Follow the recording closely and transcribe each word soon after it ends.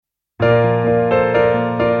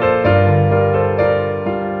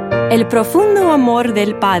El profundo amor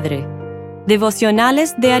del Padre.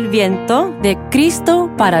 Devocionales de Adviento de Cristo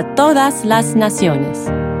para todas las naciones.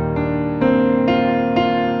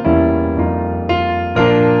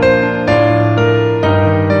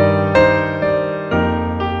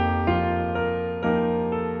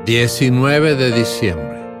 ...19 de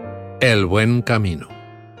diciembre... El buen camino.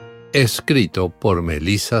 Escrito por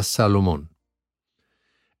Melissa Salomón.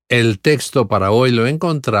 El texto para hoy lo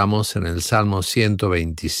encontramos en el Salmo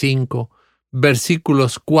 125,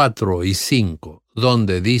 versículos 4 y 5,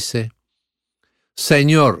 donde dice: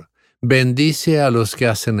 Señor, bendice a los que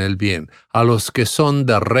hacen el bien, a los que son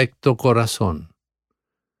de recto corazón.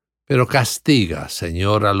 Pero castiga,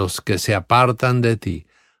 Señor, a los que se apartan de ti,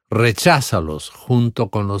 recházalos junto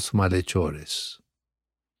con los malhechores.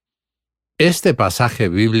 Este pasaje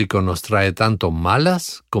bíblico nos trae tanto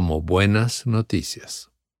malas como buenas noticias.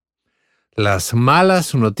 Las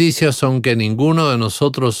malas noticias son que ninguno de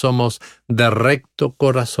nosotros somos de recto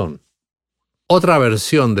corazón. Otra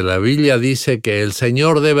versión de la Biblia dice que el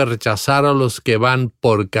Señor debe rechazar a los que van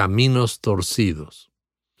por caminos torcidos.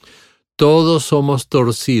 Todos somos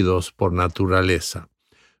torcidos por naturaleza.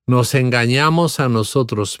 Nos engañamos a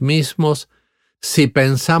nosotros mismos si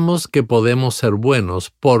pensamos que podemos ser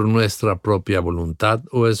buenos por nuestra propia voluntad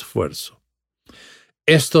o esfuerzo.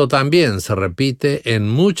 Esto también se repite en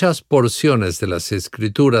muchas porciones de las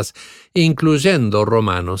Escrituras, incluyendo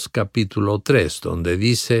Romanos capítulo 3, donde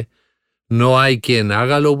dice: No hay quien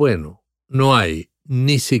haga lo bueno, no hay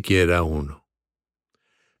ni siquiera uno.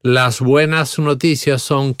 Las buenas noticias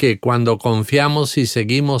son que cuando confiamos y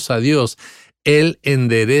seguimos a Dios, Él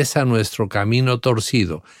endereza nuestro camino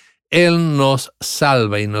torcido. Él nos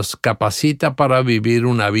salva y nos capacita para vivir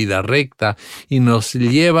una vida recta y nos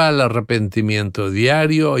lleva al arrepentimiento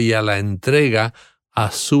diario y a la entrega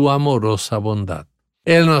a su amorosa bondad.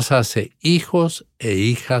 Él nos hace hijos e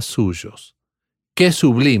hijas suyos. ¡Qué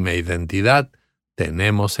sublime identidad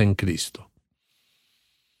tenemos en Cristo!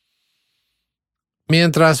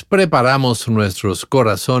 Mientras preparamos nuestros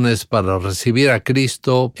corazones para recibir a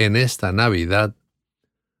Cristo en esta Navidad,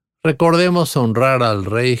 recordemos honrar al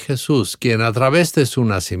Rey Jesús, quien a través de su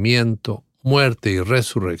nacimiento, muerte y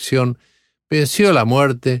resurrección venció la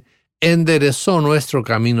muerte, enderezó nuestro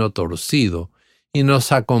camino torcido y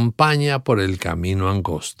nos acompaña por el camino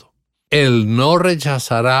angosto. Él no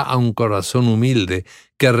rechazará a un corazón humilde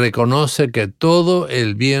que reconoce que todo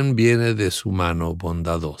el bien viene de su mano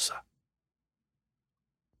bondadosa.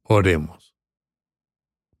 Oremos.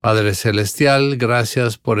 Padre Celestial,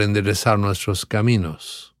 gracias por enderezar nuestros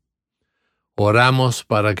caminos. Oramos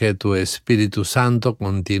para que tu Espíritu Santo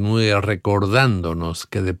continúe recordándonos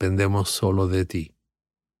que dependemos solo de ti.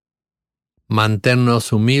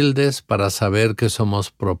 Manténnos humildes para saber que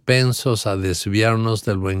somos propensos a desviarnos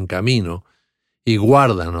del buen camino y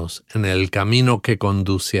guárdanos en el camino que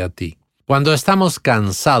conduce a ti. Cuando estamos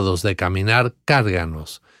cansados de caminar,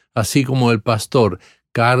 cárganos, así como el pastor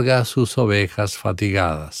carga a sus ovejas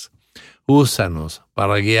fatigadas. Úsanos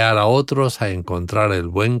para guiar a otros a encontrar el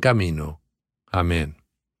buen camino. Amén.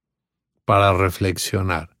 Para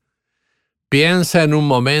reflexionar. Piensa en un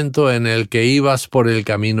momento en el que ibas por el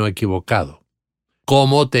camino equivocado.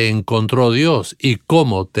 ¿Cómo te encontró Dios y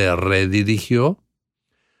cómo te redirigió?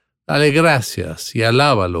 Dale gracias y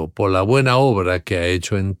alábalo por la buena obra que ha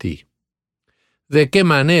hecho en ti. ¿De qué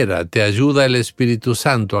manera te ayuda el Espíritu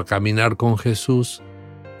Santo a caminar con Jesús,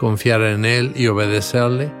 confiar en Él y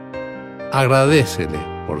obedecerle? Agradécele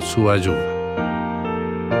por su ayuda.